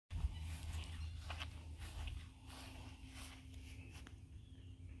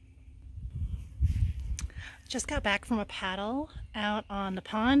Just got back from a paddle out on the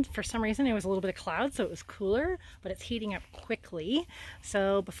pond. For some reason it was a little bit of cloud, so it was cooler, but it's heating up quickly.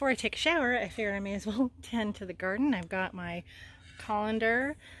 So before I take a shower, I figured I may as well tend to the garden. I've got my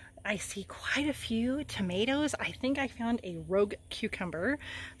colander. I see quite a few tomatoes. I think I found a rogue cucumber.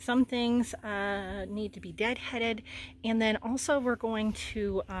 Some things need to be deadheaded. And then also we're going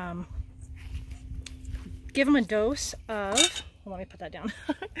to give them a dose of, let me put that down.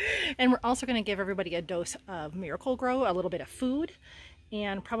 And we're also going to give everybody a dose of Miracle-Gro, a little bit of food,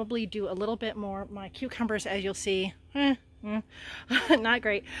 and probably do a little bit more. My cucumbers, as you'll see, not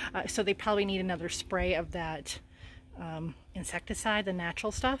great. So they probably need another spray of that insecticide, the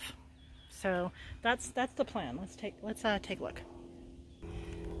natural stuff. So that's the plan. Let's take a look.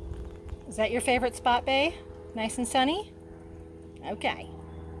 Is that your favorite spot, Bay? Nice and sunny? Okay.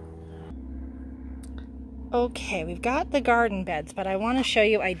 Okay, we've got the garden beds, but I want to show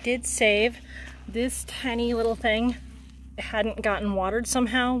you, I did save this tiny little thing. It hadn't gotten watered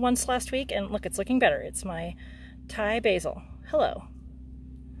somehow once last week, and look, it's looking better. It's my Thai basil. Hello.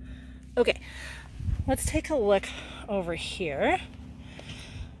 Okay, let's take a look over here.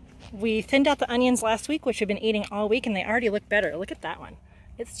 We thinned out the onions last week, which we've been eating all week, and they already look better. Look at that one.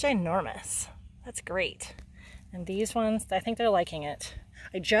 It's ginormous. That's great. And these ones, I think they're liking it.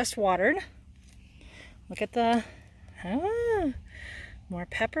 I just watered. Look at the, more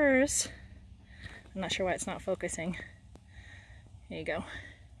peppers. I'm not sure why it's not focusing. Here you go.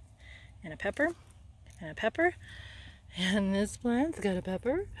 And a pepper, and a pepper. And this plant's got a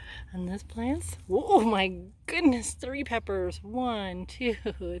pepper. And this plant's, oh my goodness, 3 peppers. 1, 2,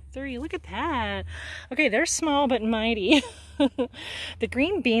 3, look at that. Okay, they're small but mighty. The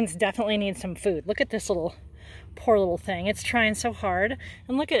green beans definitely need some food. Look at this little, poor little thing. It's trying so hard.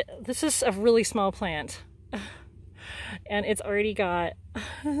 And look at, this is a really small plant. And it's already got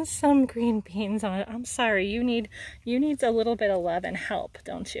some green beans on it. I'm sorry, you need a little bit of love and help,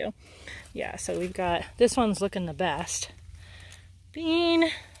 don't you? Yeah, so we've got, this one's looking the best. Bean.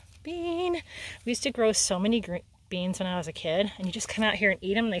 We used to grow so many beans when I was a kid, and you just come out here and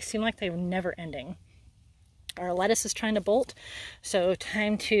eat them, and they seem like they were never ending. Our lettuce is trying to bolt, so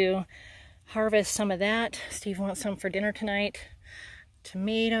time to harvest some of that. Steve wants some for dinner tonight.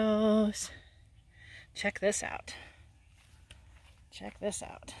 Tomatoes. Check this out. Check this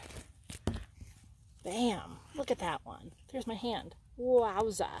out. Bam! Look at that one. There's my hand.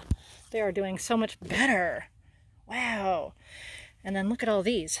 Wowza. They are doing so much better. Wow. And then look at all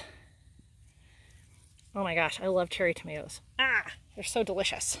these. Oh my gosh, I love cherry tomatoes. Ah, they're so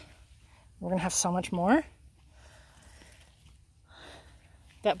delicious. We're gonna have so much more.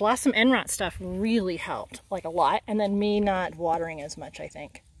 That blossom end rot stuff really helped, like a lot. And then me not watering as much, I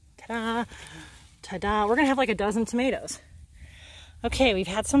think. Ta-da! Ta-da! We're gonna have like a dozen tomatoes. Okay, we've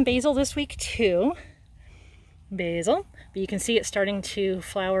had some basil this week too. Basil, but you can see it's starting to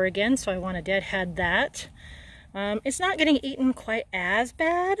flower again, so I want to deadhead that. It's not getting eaten quite as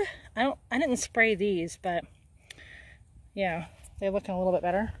bad. I didn't spray these, but yeah, they're looking a little bit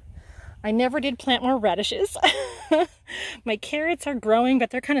better. I never did plant more radishes. My carrots are growing, but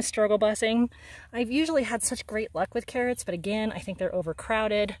they're kind of struggle busing. I've usually had such great luck with carrots, but again, I think they're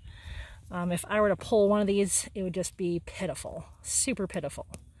overcrowded. If I were to pull one of these, it would just be pitiful, super pitiful.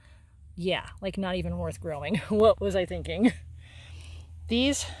 Yeah, like not even worth growing. What was I thinking?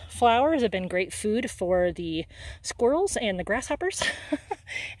 These flowers have been great food for the squirrels and the grasshoppers.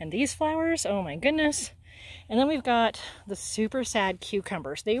 And these flowers, oh my goodness. And then we've got the super sad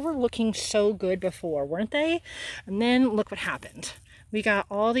cucumbers. They were looking so good before, weren't they? And then look what happened. We got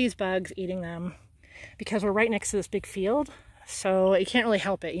all these bugs eating them because we're right next to this big field. So you can't really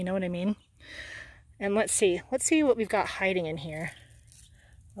help it, you know what I mean? And let's see what we've got hiding in here.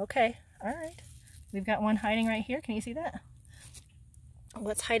 Okay, all right. We've got one hiding right here. Can you see that?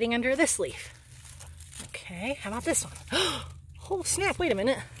 What's hiding under this leaf? Okay, how about this one? Oh snap, wait a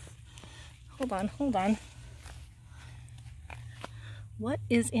minute. Hold on. What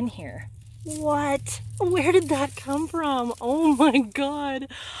is in here? What? Where did that come from? Oh my God.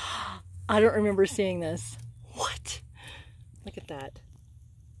 I don't remember seeing this. What? Look at that.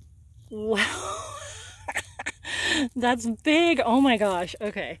 Wow. That's big. Oh my gosh.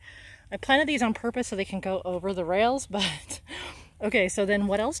 Okay. I planted these on purpose so they can go over the rails, but okay, so then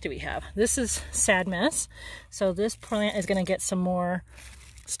what else do we have? This is sad mess. So this plant is going to get some more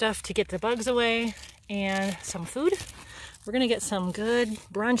stuff to get the bugs away and some food. We're going to get some good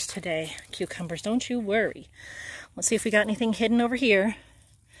brunch today. Cucumbers, don't you worry. Let's see if we got anything hidden over here.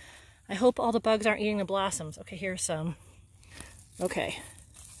 I hope all the bugs aren't eating the blossoms. Okay, here's some. Okay.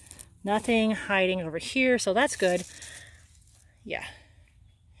 Nothing hiding over here, so that's good. Yeah.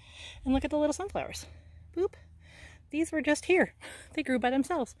 And look at the little sunflowers. Boop. These were just here. They grew by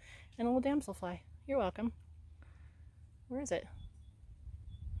themselves. And a little damselfly. You're welcome. Where is it?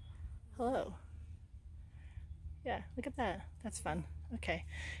 Hello. Yeah, look at that. That's fun. Okay.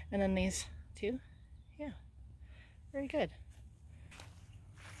 And then these two. Yeah. Very good.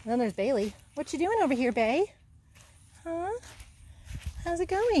 And then there's Bailey. What you doing over here, Bay? Huh? How's it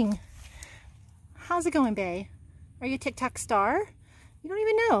going? How's it going, Bay? Are you a TikTok star? You don't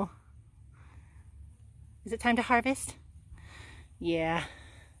even know. Is it time to harvest? Yeah.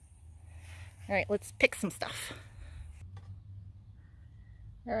 All right, let's pick some stuff.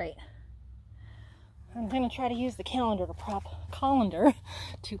 All right. I'm going to try to use the colander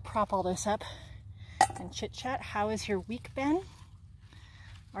to prop all this up and chit chat. How has your week been?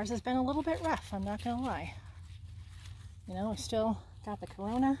 Ours has been a little bit rough, I'm not going to lie. You know, we still got the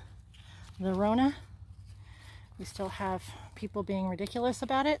Rona. We still have people being ridiculous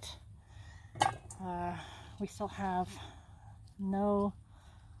about it. We still have not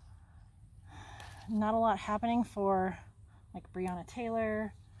a lot happening for like Breonna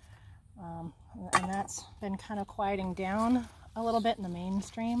Taylor. And that's been kind of quieting down a little bit in the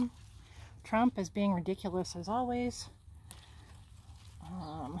mainstream. Trump is being ridiculous as always.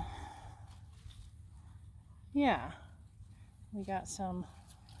 Yeah, we got some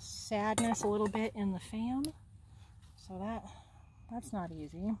sadness a little bit in the fam, so that's not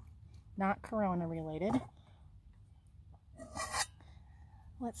easy. Not corona related.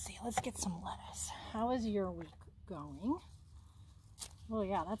 Let's see, let's get some lettuce. How is your week going? Oh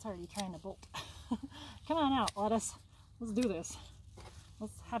yeah, that's already trying to bolt. Come on out, lettuce. Let's do this.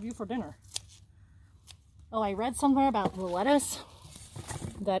 Let's have you for dinner. Oh, I read somewhere about the lettuce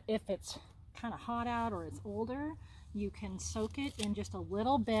that if it's kind of hot out or it's older, you can soak it in just a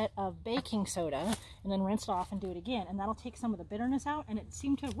little bit of baking soda and then rinse it off and do it again, and that'll take some of the bitterness out, and it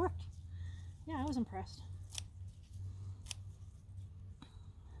seemed to have worked. Yeah, I was impressed.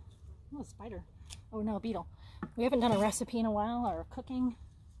 Oh, a spider. Oh no, a beetle. We haven't done a recipe in a while, or cooking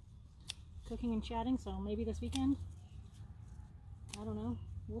and chatting, so maybe this weekend. I don't know.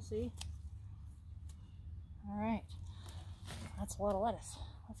 We'll see. All right. That's a lot of lettuce.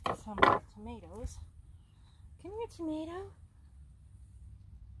 Let's get some tomatoes. Come here, tomato. All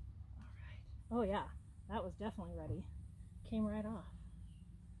right. Oh yeah, that was definitely ready. Came right off.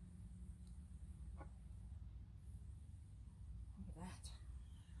 Look at that.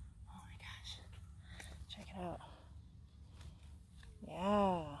 Oh my gosh. Check it out.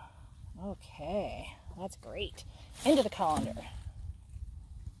 Yeah. Okay. That's great. Into the colander.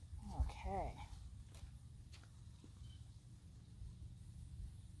 Okay.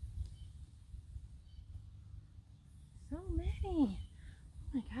 So many.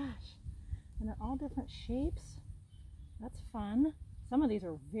 Oh my gosh. And they're all different shapes. That's fun. Some of these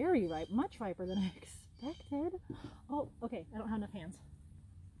are very ripe, much riper than I expected. Oh, okay. I don't have enough hands.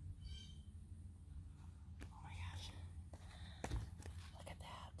 Oh my gosh. Look at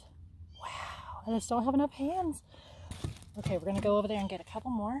that. Wow. I just don't have enough hands. Okay, we're going to go over there and get a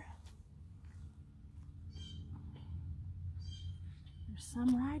couple more. There's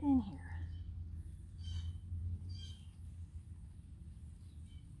some right in here.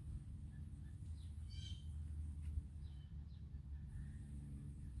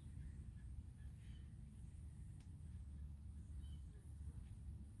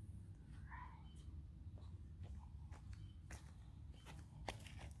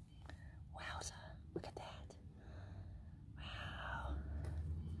 Wowza, look at that. Wow.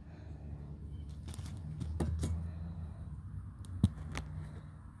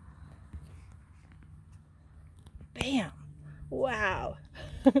 Bam. Wow.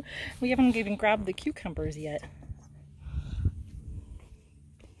 We haven't even grabbed the cucumbers yet.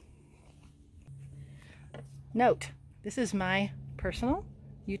 Note, this is my personal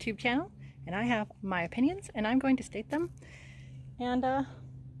YouTube channel, and I have my opinions, and I'm going to state them. And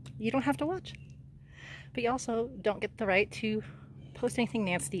you don't have to watch. But you also don't get the right to post anything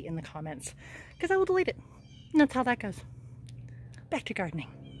nasty in the comments, because I will delete it. And that's how that goes. Back to gardening.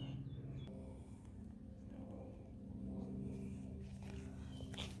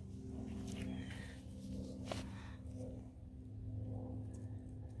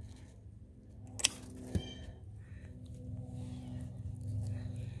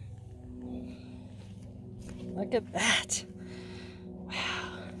 Look at that. Wow.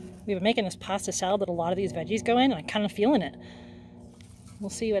 We've been making this pasta salad that a lot of these veggies go in, and I'm kind of feeling it. We'll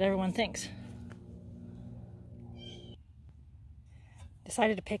see what everyone thinks.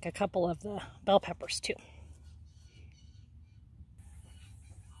 Decided to pick a couple of the bell peppers too.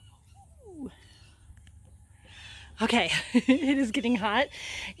 Ooh. Okay, it is getting hot,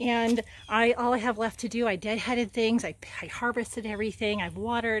 and all I have left to do, I deadheaded things, I harvested everything, I've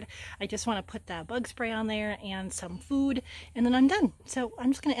watered. I just want to put that bug spray on there and some food, and then I'm done. So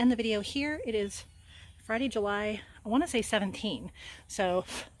I'm just going to end the video here. It is Friday, July, I want to say 17. So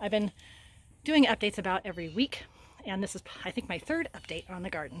I've been doing updates about every week, and this is, I think, my third update on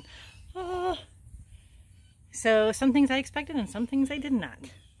the garden. So some things I expected and some things I did not.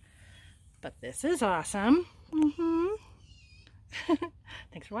 But this is awesome.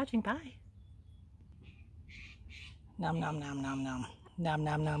 Thanks for watching. Bye. Nom nom nom nom nom. Nom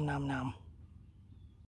nom nom nom nom.